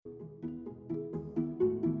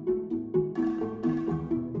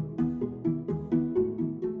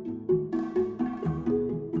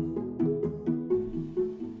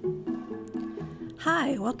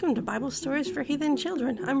Hi, welcome to Bible Stories for Heathen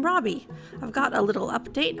Children. I'm Robbie. I've got a little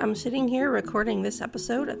update. I'm sitting here recording this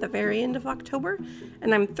episode at the very end of October,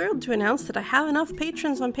 and I'm thrilled to announce that I have enough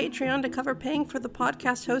patrons on Patreon to cover paying for the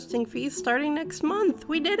podcast hosting fees starting next month.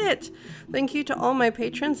 We did it! Thank you to all my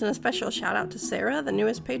patrons, and a special shout out to Sarah, the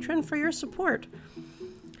newest patron, for your support.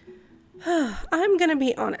 I'm gonna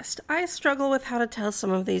be honest. I struggle with how to tell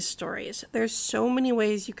some of these stories. There's so many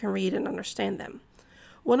ways you can read and understand them.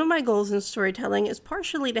 One of my goals in storytelling is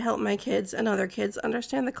partially to help my kids and other kids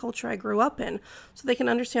understand the culture I grew up in, so they can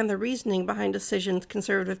understand the reasoning behind decisions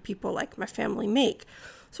conservative people like my family make.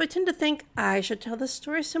 So I tend to think I should tell this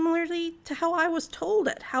story similarly to how I was told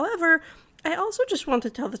it. However, I also just want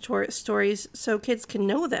to tell the stories so kids can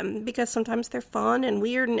know them, because sometimes they're fun and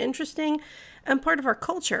weird and interesting and part of our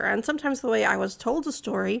culture, and sometimes the way I was told a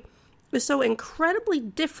story is so incredibly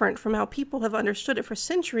different from how people have understood it for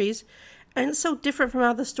centuries, and it's so different from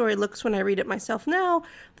how the story looks when I read it myself now,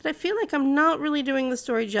 that I feel like I'm not really doing the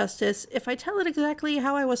story justice if I tell it exactly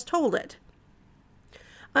how I was told it.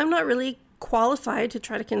 I'm not really qualified to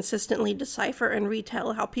try to consistently decipher and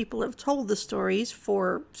retell how people have told the stories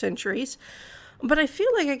for centuries, but I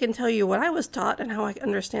feel like I can tell you what I was taught and how I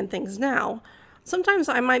understand things now. Sometimes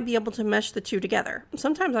I might be able to mesh the two together.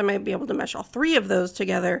 Sometimes I might be able to mesh all three of those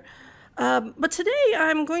together. But today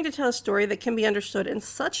I'm going to tell a story that can be understood in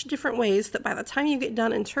such different ways that by the time you get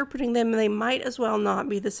done interpreting them, they might as well not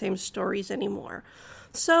be the same stories anymore.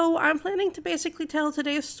 So I'm planning to basically tell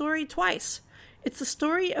today's story twice. It's the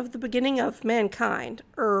story of the beginning of mankind,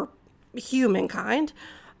 or humankind.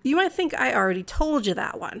 You might think I already told you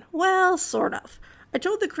that one. Well, sort of. I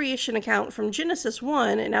told the creation account from Genesis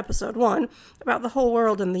 1 in episode 1 about the whole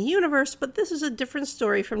world and the universe, but this is a different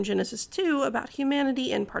story from Genesis 2 about humanity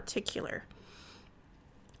in particular.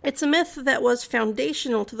 It's a myth that was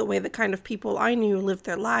foundational to the way the kind of people I knew lived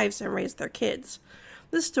their lives and raised their kids.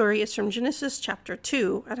 This story is from Genesis chapter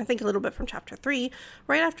 2, and I think a little bit from chapter 3,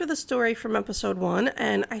 right after the story from episode 1,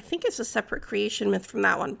 and I think it's a separate creation myth from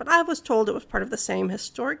that one, but I was told it was part of the same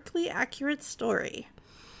historically accurate story.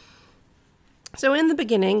 So in the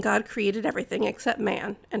beginning, God created everything except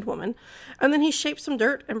man and woman, and then he shaped some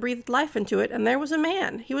dirt and breathed life into it, and there was a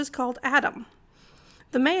man. He was called Adam.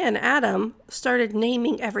 The man, Adam, started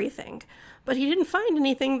naming everything, but he didn't find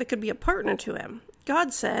anything that could be a partner to him.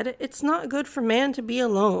 God said, "It's not good for man to be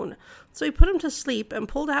alone." So he put him to sleep and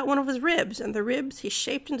pulled out one of his ribs, and the ribs he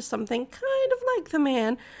shaped into something kind of like the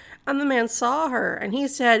man, and the man saw her, and he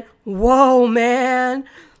said, "Whoa, man!"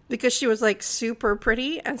 because she was like super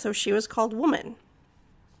pretty, and so she was called woman.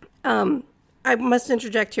 I must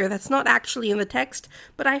interject here, that's not actually in the text,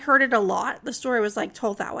 but I heard it a lot. The story was like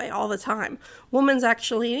told that way all the time. Woman's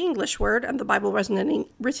actually an English word, and the Bible wasn't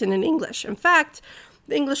written in English. In fact,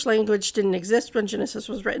 the English language didn't exist when Genesis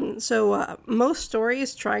was written, so most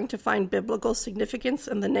stories trying to find biblical significance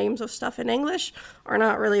in the names of stuff in English are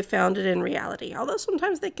not really founded in reality, although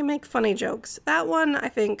sometimes they can make funny jokes. That one, I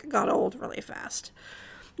think, got old really fast.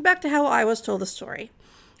 Back to how I was told the story.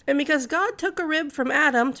 And because God took a rib from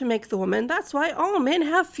Adam to make the woman, that's why all men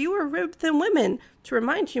have fewer ribs than women, to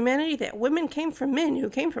remind humanity that women came from men who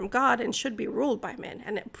came from God and should be ruled by men,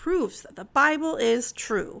 and it proves that the Bible is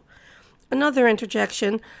true. Another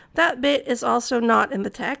interjection, that bit is also not in the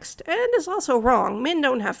text, and is also wrong. Men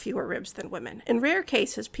don't have fewer ribs than women. In rare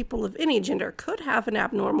cases, people of any gender could have an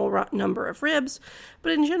abnormal number of ribs,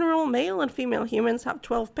 but in general, male and female humans have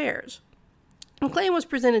 12 pairs. The claim was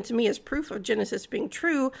presented to me as proof of Genesis being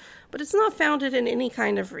true, but it's not founded in any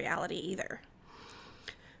kind of reality either.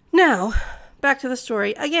 Now, back to the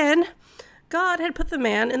story again. God had put the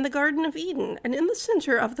man in the Garden of Eden, and in the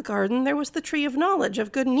center of the garden there was the tree of knowledge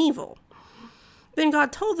of good and evil. Then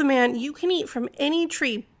God told the man, "You can eat from any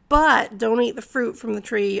tree, but don't eat the fruit from the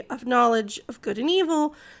tree of knowledge of good and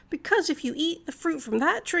evil, because if you eat the fruit from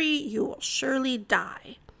that tree, you will surely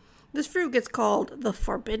die." This fruit gets called the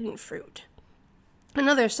forbidden fruit.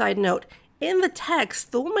 Another side note, in the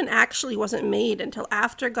text, the woman actually wasn't made until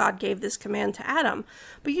after God gave this command to Adam,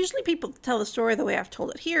 but usually people tell the story the way I've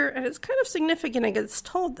told it here, and it's kind of significant it gets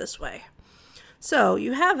told this way. So,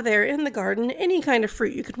 you have there in the garden any kind of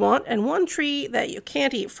fruit you could want, and one tree that you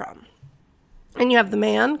can't eat from. And you have the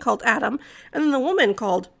man, called Adam, and then the woman,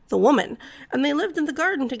 called the woman, and they lived in the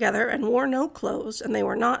garden together and wore no clothes, and they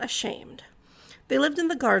were not ashamed. They lived in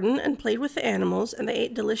the garden and played with the animals, and they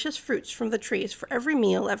ate delicious fruits from the trees for every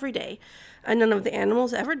meal every day. And none of the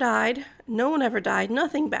animals ever died, no one ever died,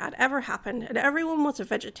 nothing bad ever happened, and everyone was a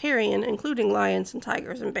vegetarian, including lions and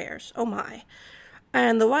tigers and bears. Oh my.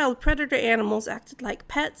 And the wild predator animals acted like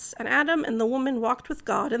pets, and Adam and the woman walked with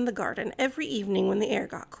God in the garden every evening when the air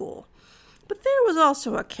got cool. But there was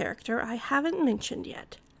also a character I haven't mentioned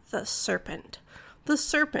yet, the serpent. The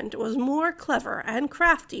serpent was more clever and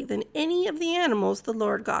crafty than any of the animals the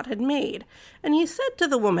Lord God had made. And he said to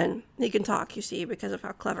the woman, he can talk, you see, because of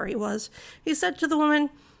how clever he was. He said to the woman,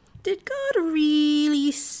 "Did God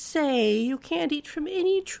really say you can't eat from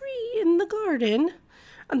any tree in the garden?"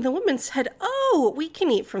 And the woman said, "Oh, we can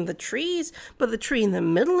eat from the trees, but the tree in the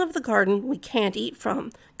middle of the garden we can't eat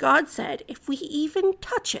from. God said if we even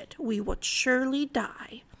touch it, we would surely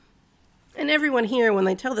die." And everyone here, when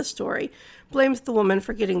they tell this story, blames the woman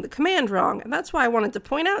for getting the command wrong. And that's why I wanted to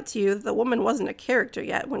point out to you that the woman wasn't a character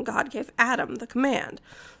yet when God gave Adam the command.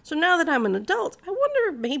 So now that I'm an adult, I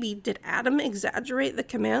wonder maybe did Adam exaggerate the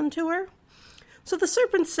command to her? So the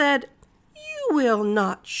serpent said, "You will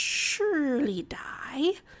not surely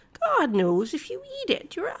die. God knows if you eat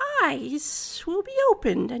it, your eyes will be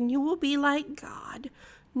opened and you will be like God,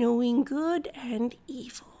 knowing good and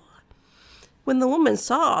evil." When the woman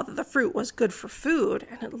saw that the fruit was good for food,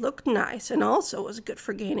 and it looked nice, and also was good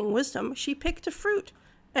for gaining wisdom, she picked a fruit,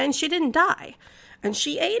 and she didn't die. And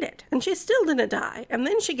she ate it, and she still didn't die. And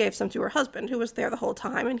then she gave some to her husband, who was there the whole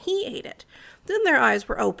time, and he ate it. Then their eyes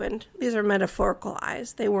were opened. These are metaphorical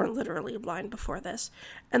eyes. They weren't literally blind before this.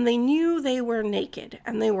 And they knew they were naked,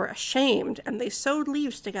 and they were ashamed, and they sewed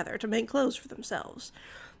leaves together to make clothes for themselves.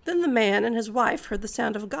 Then the man and his wife heard the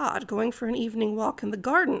sound of God going for an evening walk in the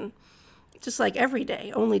garden. Just like every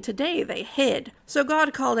day, only today they hid. So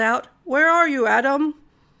God called out, "Where are you, Adam?"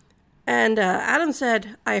 And Adam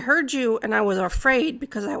said, "I heard you, and I was afraid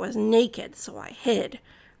because I was naked, so I hid."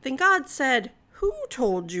 Then God said, "Who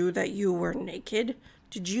told you that you were naked?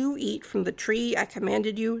 Did you eat from the tree I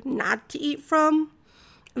commanded you not to eat from?"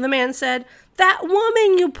 And the man said, "That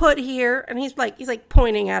woman you put here," and he's like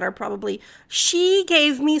pointing at her probably, "she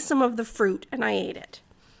gave me some of the fruit, and I ate it."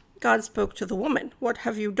 God spoke to the woman, "What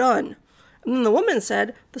have you done?" And then the woman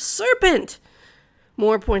said, "The serpent,"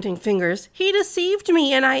 more pointing fingers, "he deceived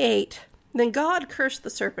me and I ate." Then God cursed the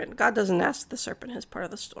serpent. God doesn't ask the serpent his part of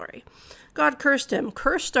the story. God cursed him.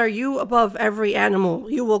 "Cursed are you above every animal.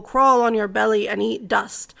 You will crawl on your belly and eat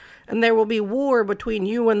dust. And there will be war between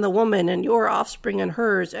you and the woman and your offspring and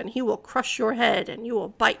hers, and he will crush your head and you will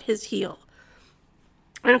bite his heel."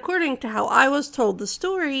 And according to how I was told the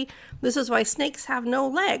story, this is why snakes have no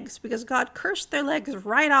legs, because God cursed their legs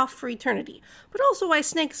right off for eternity. But also why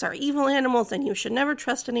snakes are evil animals, and you should never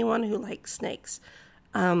trust anyone who likes snakes.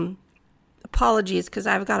 Apologies, because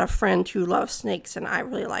I've got a friend who loves snakes, and I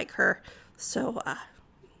really like her. So,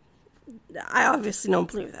 I obviously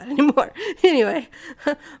don't believe that anymore. Anyway,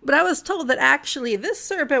 but I was told that actually this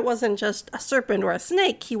serpent wasn't just a serpent or a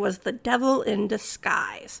snake. He was the devil in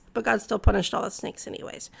disguise. But God still punished all the snakes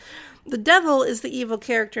anyways. The devil is the evil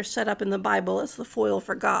character set up in the Bible as the foil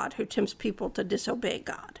for God, who tempts people to disobey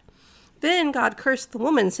God. Then God cursed the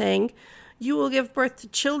woman, saying, "You will give birth to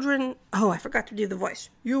children." Oh, I forgot to do the voice.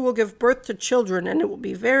 "You will give birth to children, and it will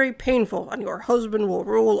be very painful, and your husband will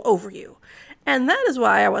rule over you." And that is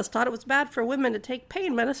why I was taught it was bad for women to take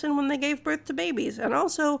pain medicine when they gave birth to babies, and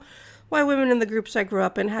also why women in the groups I grew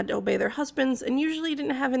up in had to obey their husbands and usually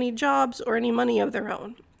didn't have any jobs or any money of their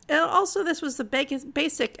own. And also this was the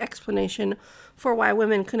basic explanation for why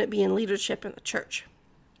women couldn't be in leadership in the church.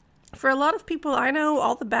 For a lot of people I know,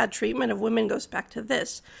 all the bad treatment of women goes back to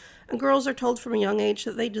this. And girls are told from a young age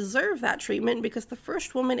that they deserve that treatment because the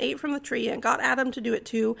first woman ate from the tree and got Adam to do it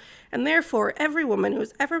too, and therefore every woman who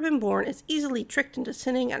has ever been born is easily tricked into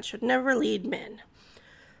sinning and should never lead men.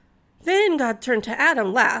 Then God turned to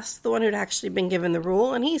Adam last, the one who'd actually been given the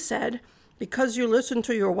rule, and he said, "Because you listened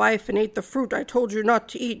to your wife and ate the fruit I told you not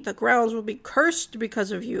to eat, the grounds will be cursed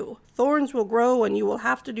because of you. Thorns will grow and you will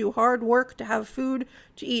have to do hard work to have food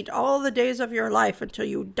to eat all the days of your life until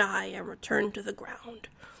you die and return to the ground.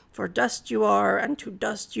 For dust you are, and to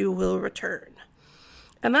dust you will return."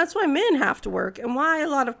 And that's why men have to work, and why a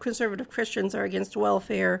lot of conservative Christians are against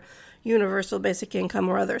welfare, universal basic income,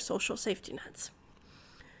 or other social safety nets.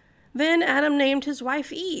 Then Adam named his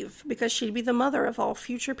wife Eve, because she'd be the mother of all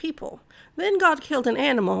future people. Then God killed an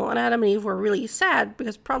animal, and Adam and Eve were really sad,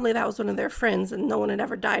 because probably that was one of their friends, and no one had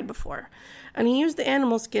ever died before. And he used the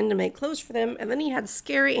animal skin to make clothes for them, and then he had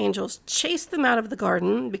scary angels chase them out of the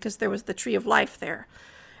garden, because there was the tree of life there.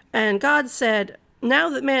 And God said, "Now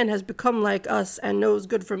that man has become like us and knows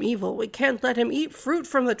good from evil, we can't let him eat fruit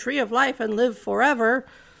from the tree of life and live forever."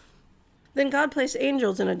 Then God placed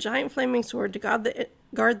angels in a giant flaming sword to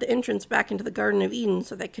guard the entrance back into the Garden of Eden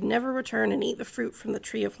so they could never return and eat the fruit from the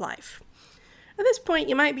tree of life. At this point,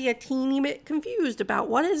 you might be a teeny bit confused about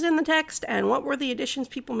what is in the text and what were the additions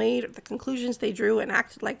people made or the conclusions they drew and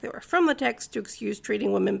acted like they were from the text to excuse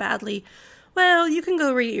treating women badly, Well, you can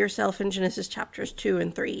go read it yourself in Genesis chapters 2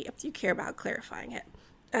 and 3 if you care about clarifying it.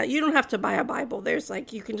 You don't have to buy a Bible.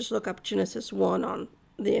 You can just look up Genesis 1 on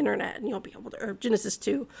the internet and you'll be able to, or Genesis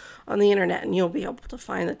 2 on the internet, and you'll be able to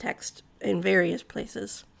find the text in various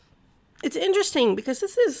places. It's interesting because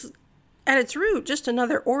this is, at its root, just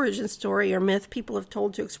another origin story or myth people have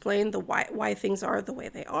told to explain the why things are the way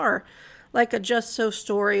they are, like a Just So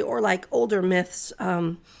story or like older myths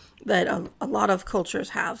that a lot of cultures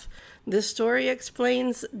have. This story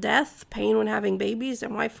explains death, pain when having babies,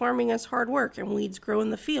 and why farming is hard work and weeds grow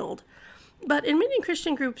in the field. But in many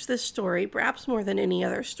Christian groups, this story, perhaps more than any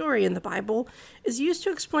other story in the Bible, is used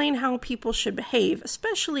to explain how people should behave,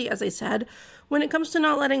 especially, as I said, when it comes to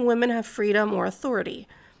not letting women have freedom or authority.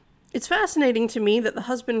 It's fascinating to me that the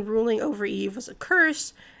husband ruling over Eve was a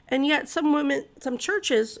curse, and yet some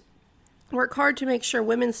churches work hard to make sure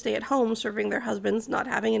women stay at home serving their husbands, not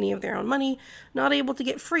having any of their own money, not able to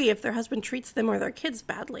get free if their husband treats them or their kids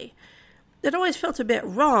badly. It always felt a bit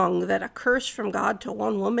wrong that a curse from God to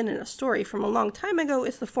one woman in a story from a long time ago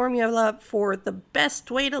is the formula for the best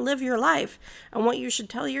way to live your life and what you should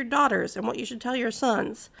tell your daughters and what you should tell your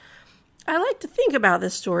sons. I like to think about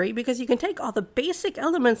this story because you can take all the basic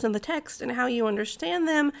elements in the text and how you understand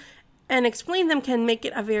them and explain them can make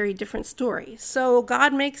it a very different story. So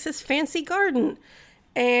God makes this fancy garden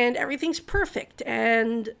and everything's perfect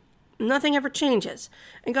and nothing ever changes.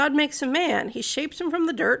 And God makes a man. He shapes him from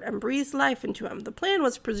the dirt and breathes life into him. The plan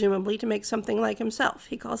was presumably to make something like himself.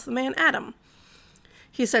 He calls the man Adam.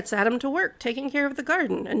 He sets Adam to work, taking care of the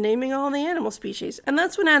garden and naming all the animal species. And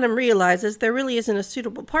that's when Adam realizes there really isn't a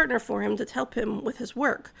suitable partner for him to help him with his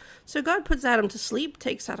work. So God puts Adam to sleep,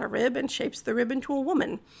 takes out a rib, and shapes the rib into a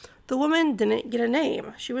woman. The woman didn't get a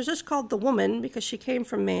name. She was just called the woman because she came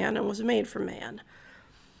from man and was made from man.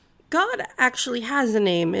 God actually has a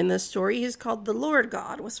name in this story. He's called the Lord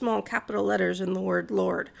God, with small capital letters in the word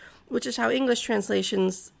Lord, which is how English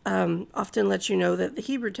translations often let you know that the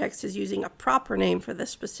Hebrew text is using a proper name for this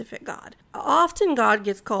specific God. Often God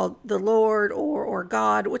gets called the Lord or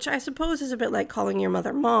God, which I suppose is a bit like calling your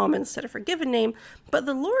mother Mom instead of her given name, but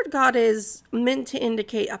the Lord God is meant to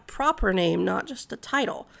indicate a proper name, not just a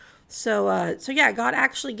title. So yeah, God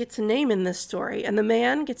actually gets a name in this story, and the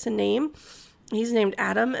man gets a name. He's named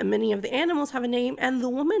Adam, and many of the animals have a name, and the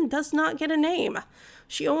woman does not get a name.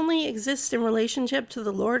 She only exists in relationship to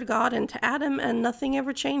the Lord God and to Adam, and nothing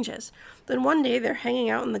ever changes. Then one day they're hanging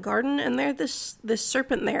out in the garden, and there's this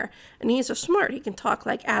serpent there, and he's so smart he can talk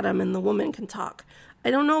like Adam, and the woman can talk.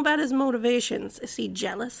 I don't know about his motivations. Is he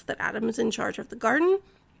jealous that Adam is in charge of the garden?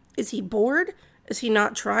 Is he bored? Is he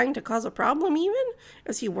not trying to cause a problem even?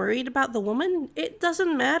 Is he worried about the woman? It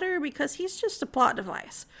doesn't matter because he's just a plot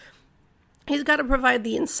device. He's got to provide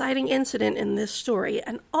the inciting incident in this story,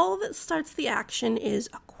 and all that starts the action is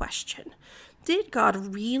a question. Did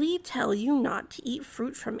God really tell you not to eat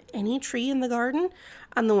fruit from any tree in the garden?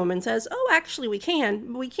 And the woman says, oh, actually we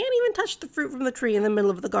can, but we can't even touch the fruit from the tree in the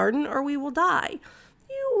middle of the garden or we will die.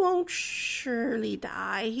 You won't surely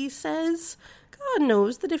die, he says. God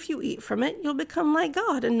knows that if you eat from it, you'll become like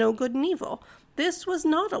God and know good and evil. This was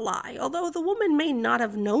not a lie, although the woman may not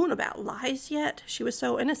have known about lies yet. She was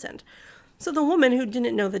so innocent. So the woman, who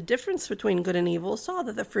didn't know the difference between good and evil, saw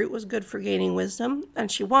that the fruit was good for gaining wisdom,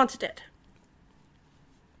 and she wanted it.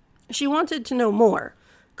 She wanted to know more.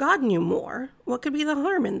 God knew more. What could be the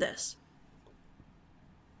harm in this?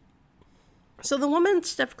 So the woman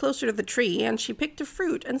stepped closer to the tree, and she picked a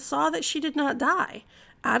fruit and saw that she did not die.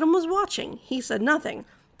 Adam was watching. He said nothing.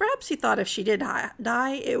 Perhaps he thought if she did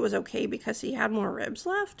die, it was okay because he had more ribs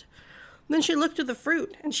left. Then she looked at the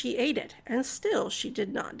fruit, and she ate it, and still she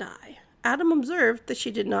did not die. Adam observed that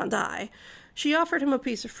she did not die. She offered him a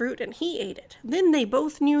piece of fruit, and he ate it. Then they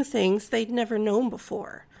both knew things they'd never known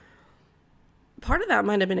before. Part of that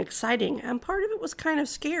might have been exciting, and part of it was kind of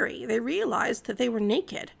scary. They realized that they were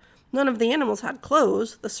naked. None of the animals had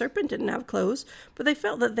clothes. The serpent didn't have clothes, but they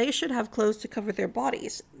felt that they should have clothes to cover their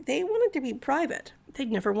bodies. They wanted to be private.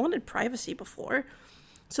 They'd never wanted privacy before.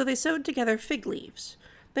 So they sewed together fig leaves.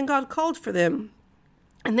 Then God called for them,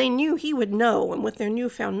 and they knew he would know, and with their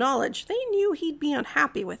newfound knowledge, they knew he'd be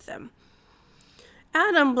unhappy with them.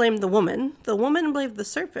 Adam blamed the woman. The woman blamed the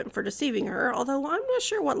serpent for deceiving her, although I'm not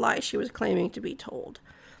sure what lie she was claiming to be told.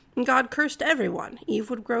 And God cursed everyone. Eve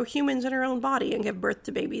would grow humans in her own body and give birth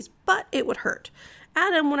to babies, but it would hurt.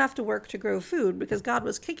 Adam would have to work to grow food because God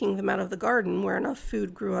was kicking them out of the garden where enough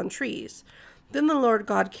food grew on trees. Then the Lord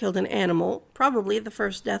God killed an animal, probably the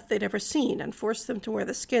first death they'd ever seen, and forced them to wear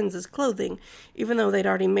the skins as clothing, even though they'd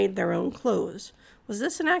already made their own clothes. Was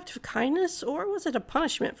this an act of kindness, or was it a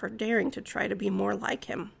punishment for daring to try to be more like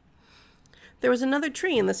him? There was another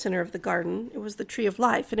tree in the center of the garden. It was the tree of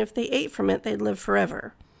life, and if they ate from it, they'd live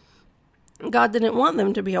forever. God didn't want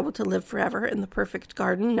them to be able to live forever in the perfect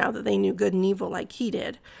garden now that they knew good and evil like he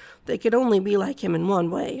did. They could only be like him in one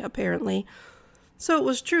way, apparently. So it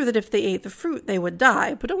was true that if they ate the fruit, they would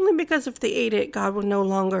die, but only because if they ate it, God would no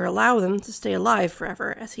longer allow them to stay alive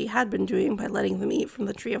forever, as he had been doing by letting them eat from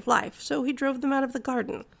the tree of life. So he drove them out of the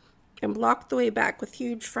garden and blocked the way back with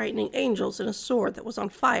huge, frightening angels and a sword that was on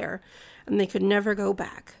fire, and they could never go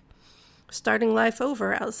back. Starting life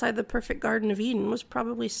over outside the perfect Garden of Eden was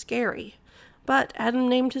probably scary. But Adam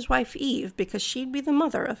named his wife Eve because she'd be the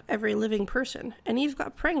mother of every living person, and Eve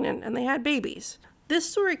got pregnant and they had babies. This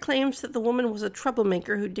story claims that the woman was a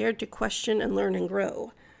troublemaker who dared to question and learn and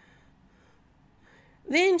grow.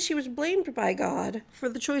 Then she was blamed by God for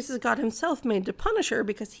the choices God himself made to punish her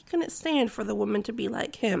because he couldn't stand for the woman to be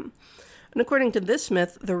like him. And according to this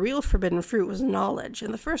myth, the real forbidden fruit was knowledge,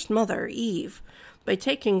 and the first mother, Eve, by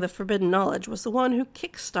taking the forbidden knowledge, was the one who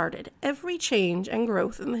kick-started every change and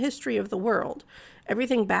growth in the history of the world.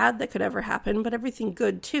 Everything bad that could ever happen, but everything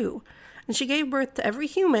good too. And she gave birth to every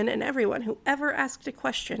human and everyone who ever asked a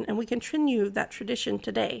question, and we continue that tradition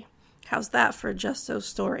today. How's that for a Just So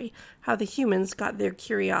story? How the humans got their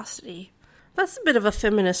curiosity. That's a bit of a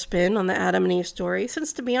feminist spin on the Adam and Eve story,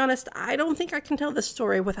 since to be honest, I don't think I can tell this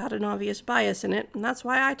story without an obvious bias in it, and that's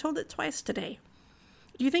why I told it twice today.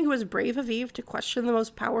 Do you think it was brave of Eve to question the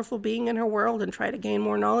most powerful being in her world and try to gain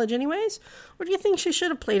more knowledge anyways? Or do you think she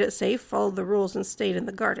should have played it safe, followed the rules, and stayed in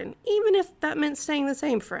the garden, even if that meant staying the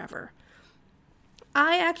same forever?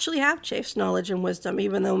 I actually have chased knowledge and wisdom,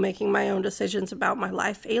 even though making my own decisions about my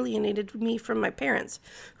life alienated me from my parents,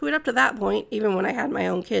 who had up to that point, even when I had my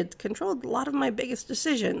own kids, controlled a lot of my biggest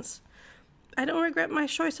decisions. I don't regret my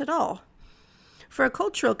choice at all. For a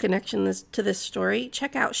cultural connection to this story,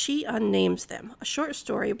 check out She Unnames Them, a short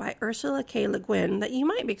story by Ursula K. Le Guin that you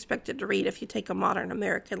might be expected to read if you take a modern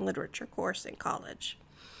American literature course in college.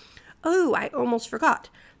 Oh, I almost forgot.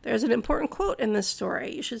 There's an important quote in this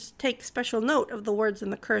story. You should take special note of the words in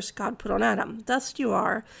the curse God put on Adam. Dust you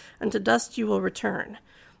are, and to dust you will return.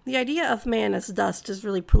 The idea of man as dust is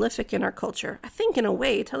really prolific in our culture. I think in a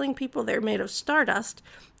way, telling people they're made of stardust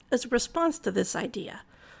is a response to this idea.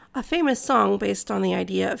 A famous song based on the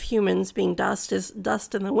idea of humans being dust is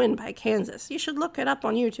Dust in the Wind by Kansas. You should look it up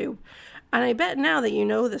on YouTube. And I bet now that you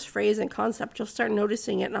know this phrase and concept, you'll start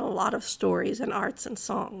noticing it in a lot of stories and arts and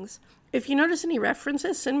songs. If you notice any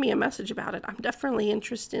references, send me a message about it. I'm definitely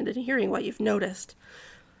interested in hearing what you've noticed.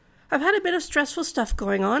 I've had a bit of stressful stuff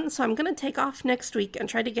going on, so I'm going to take off next week and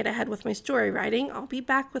try to get ahead with my story writing. I'll be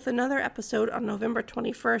back with another episode on November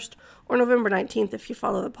 21st or November 19th if you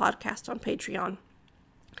follow the podcast on Patreon,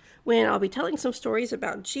 when I'll be telling some stories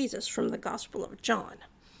about Jesus from the Gospel of John.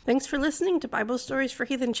 Thanks for listening to Bible Stories for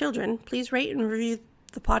Heathen Children. Please rate and review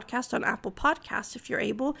the podcast on Apple Podcasts if you're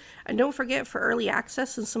able, and don't forget, for early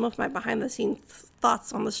access and some of my behind-the-scenes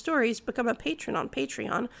thoughts on the stories, become a patron on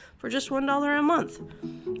Patreon for just $1 a month.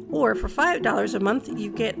 Or for $5 a month,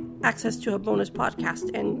 you get access to a bonus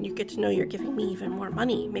podcast, and you get to know you're giving me even more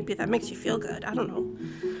money. Maybe that makes you feel good. I don't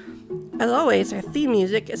know. As always, our theme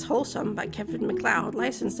music is Wholesome by Kevin MacLeod,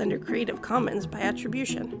 licensed under Creative Commons by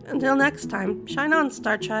Attribution. Until next time, shine on,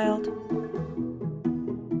 Star Child.